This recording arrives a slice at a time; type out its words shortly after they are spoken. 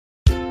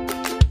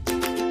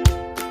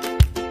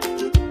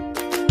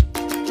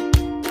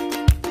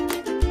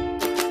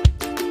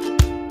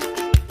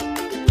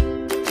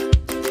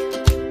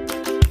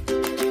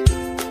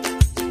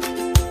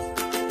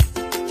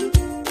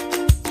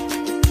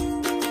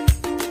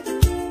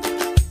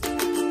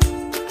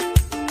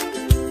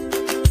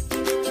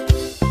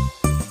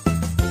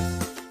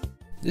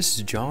This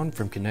is John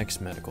from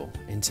Kinex Medical,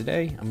 and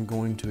today I'm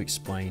going to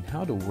explain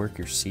how to work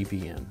your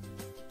CPM.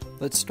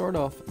 Let's start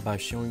off by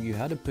showing you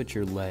how to put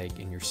your leg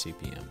in your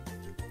CPM.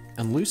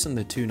 Unloosen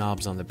the two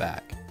knobs on the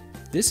back.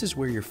 This is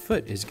where your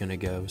foot is going to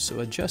go, so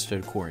adjust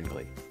it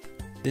accordingly.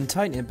 Then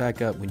tighten it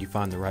back up when you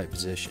find the right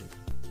position.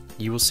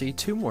 You will see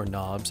two more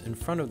knobs in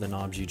front of the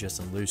knobs you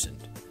just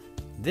unloosened.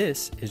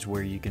 This is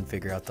where you can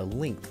figure out the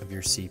length of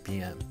your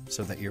CPM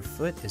so that your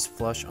foot is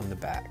flush on the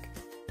back.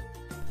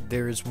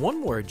 There is one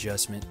more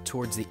adjustment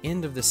towards the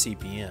end of the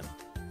CPM.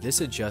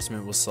 This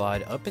adjustment will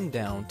slide up and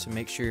down to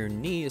make sure your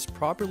knee is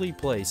properly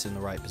placed in the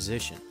right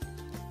position.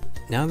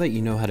 Now that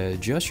you know how to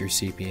adjust your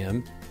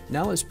CPM,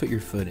 now let's put your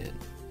foot in.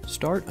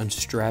 Start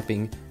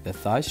unstrapping the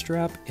thigh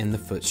strap and the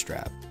foot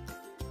strap.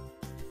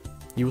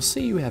 You will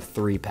see you have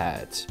three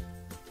pads.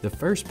 The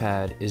first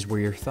pad is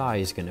where your thigh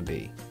is going to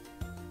be.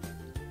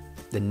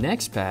 The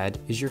next pad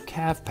is your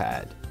calf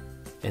pad,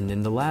 and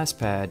then the last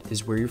pad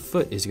is where your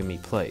foot is going to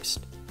be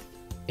placed.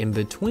 In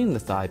between the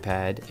thigh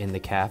pad and the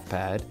calf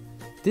pad,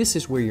 this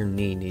is where your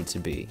knee needs to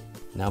be.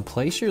 Now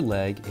place your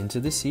leg into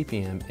the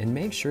CPM and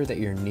make sure that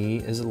your knee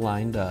is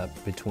lined up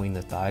between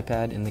the thigh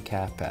pad and the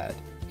calf pad,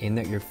 and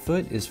that your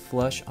foot is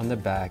flush on the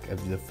back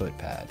of the foot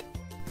pad.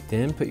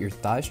 Then put your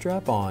thigh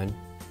strap on,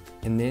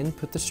 and then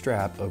put the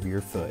strap over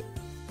your foot.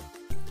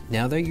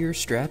 Now that you're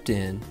strapped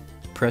in,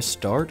 press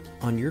start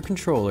on your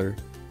controller,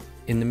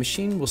 and the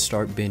machine will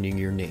start bending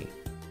your knee.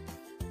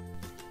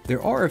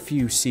 There are a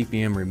few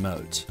CPM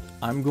remotes.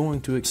 I'm going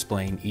to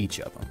explain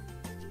each of them.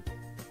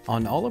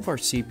 On all of our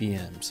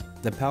CPMs,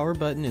 the power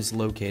button is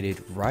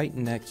located right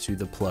next to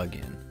the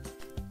plug-in.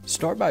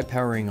 Start by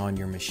powering on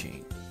your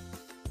machine.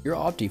 Your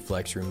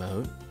OptiFlex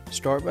remote,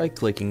 start by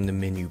clicking the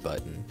menu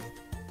button.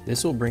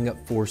 This will bring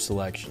up 4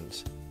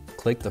 selections.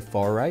 Click the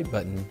far right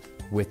button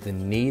with the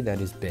knee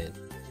that is bent.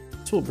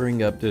 This will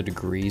bring up the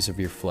degrees of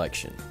your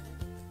flexion.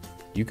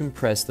 You can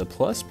press the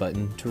plus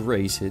button to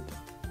raise it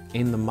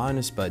and the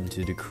minus button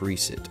to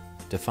decrease it,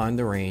 to find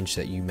the range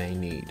that you may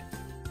need.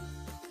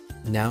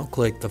 Now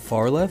click the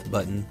far left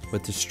button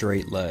with the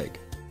straight leg.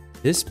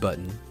 This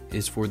button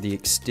is for the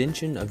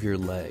extension of your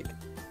leg.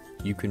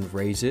 You can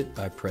raise it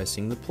by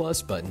pressing the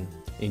plus button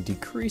and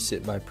decrease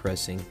it by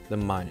pressing the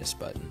minus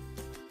button.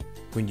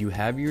 When you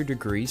have your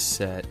degrees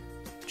set,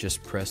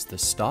 just press the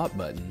stop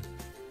button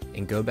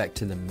and go back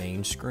to the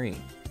main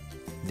screen.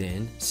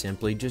 Then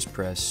simply just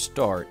press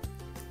start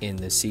and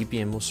the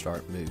CPM will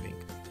start moving.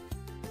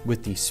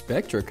 With the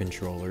Spectra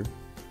controller,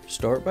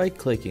 start by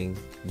clicking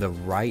the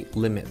right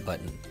limit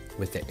button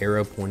with the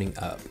arrow pointing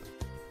up.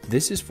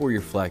 This is for your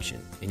flexion,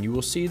 and you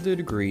will see the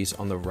degrees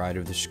on the right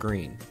of the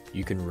screen.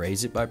 You can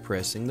raise it by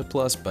pressing the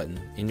plus button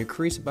and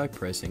decrease it by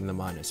pressing the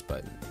minus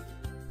button.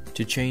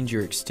 To change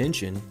your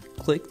extension,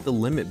 click the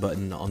limit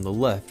button on the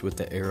left with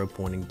the arrow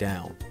pointing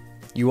down.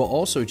 You will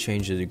also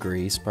change the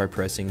degrees by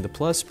pressing the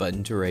plus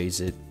button to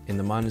raise it and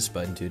the minus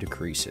button to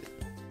decrease it.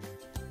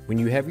 When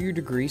you have your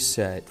degrees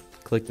set,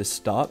 click the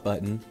stop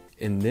button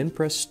and then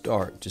press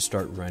start to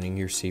start running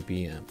your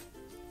CPM.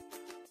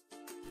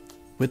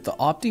 With the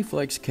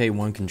OptiFlex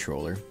K1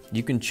 controller,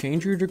 you can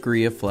change your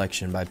degree of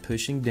flexion by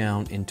pushing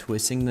down and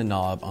twisting the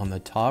knob on the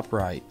top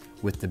right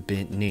with the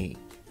bent knee.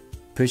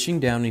 Pushing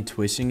down and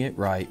twisting it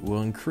right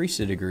will increase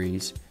the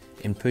degrees,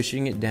 and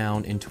pushing it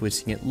down and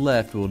twisting it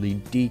left will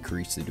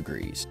decrease the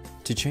degrees.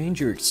 To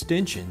change your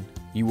extension,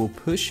 you will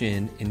push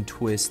in and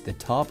twist the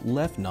top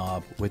left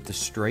knob with the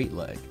straight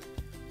leg.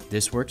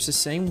 This works the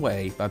same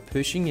way by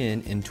pushing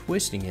in and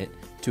twisting it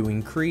to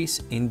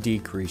increase and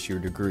decrease your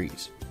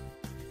degrees.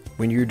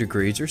 When your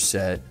degrees are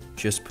set,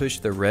 just push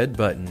the red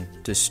button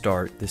to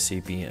start the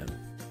CPM.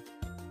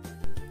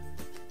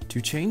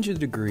 To change the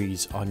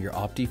degrees on your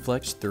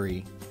OptiFlex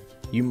 3,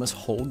 you must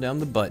hold down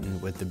the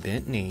button with the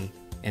bent knee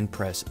and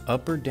press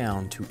up or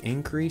down to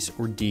increase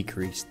or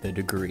decrease the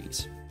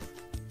degrees.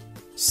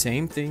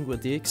 Same thing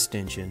with the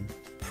extension,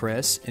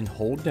 press and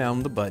hold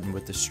down the button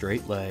with the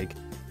straight leg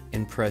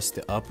and press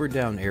the up or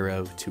down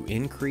arrow to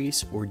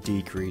increase or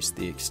decrease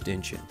the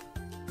extension.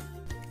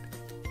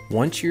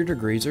 Once your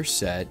degrees are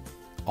set,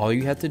 all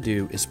you have to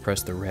do is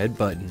press the red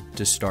button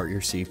to start your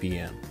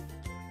CPM.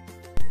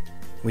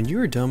 When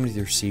you are done with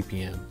your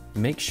CPM,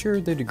 make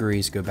sure the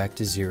degrees go back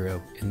to 0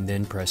 and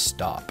then press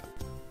stop.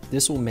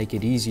 This will make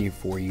it easier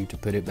for you to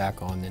put it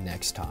back on the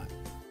next time.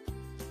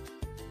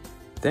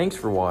 Thanks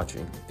for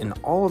watching, and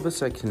all of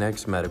us at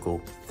Kinex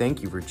Medical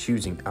thank you for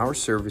choosing our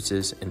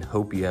services and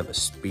hope you have a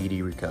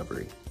speedy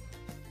recovery.